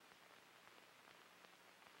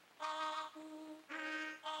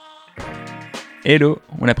Hello,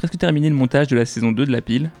 on a presque terminé le montage de la saison 2 de la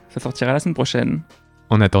pile, ça sortira la semaine prochaine.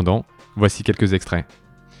 En attendant, voici quelques extraits.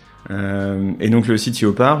 Et donc le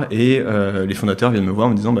CTO part et les fondateurs viennent me voir en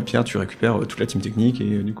me disant Pierre, tu récupères toute la team technique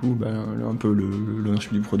et du coup un peu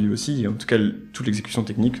l'ownership du produit aussi, et en tout cas toute l'exécution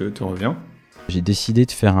technique te revient. J'ai décidé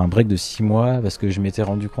de faire un break de 6 mois parce que je m'étais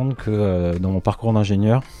rendu compte que dans mon parcours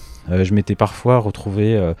d'ingénieur, je m'étais parfois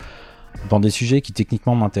retrouvé dans des sujets qui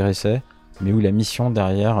techniquement m'intéressaient, mais où la mission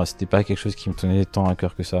derrière, c'était pas quelque chose qui me tenait tant à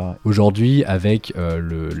cœur que ça. Aujourd'hui, avec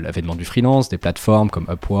l'avènement du freelance, des plateformes comme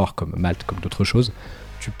Upwork, comme Malte, comme d'autres choses,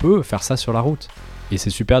 tu peux faire ça sur la route. Et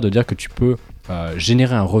c'est super de dire que tu peux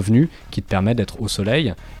générer un revenu qui te permet d'être au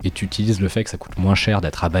soleil, et tu utilises le fait que ça coûte moins cher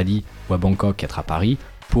d'être à Bali ou à Bangkok qu'être à Paris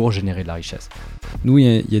pour générer de la richesse. Nous,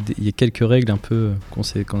 il y a quelques règles un peu qu'on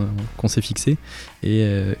s'est fixées, et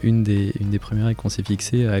une des premières règles qu'on s'est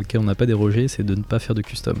fixées, à laquelle on n'a pas dérogé, c'est de ne pas faire de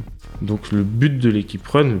custom. Donc le but de l'équipe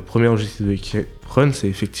Run, le premier objectif de l'équipe Run, c'est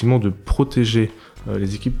effectivement de protéger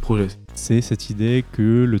les équipes projet. C'est cette idée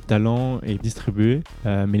que le talent est distribué,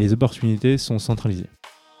 mais les opportunités sont centralisées.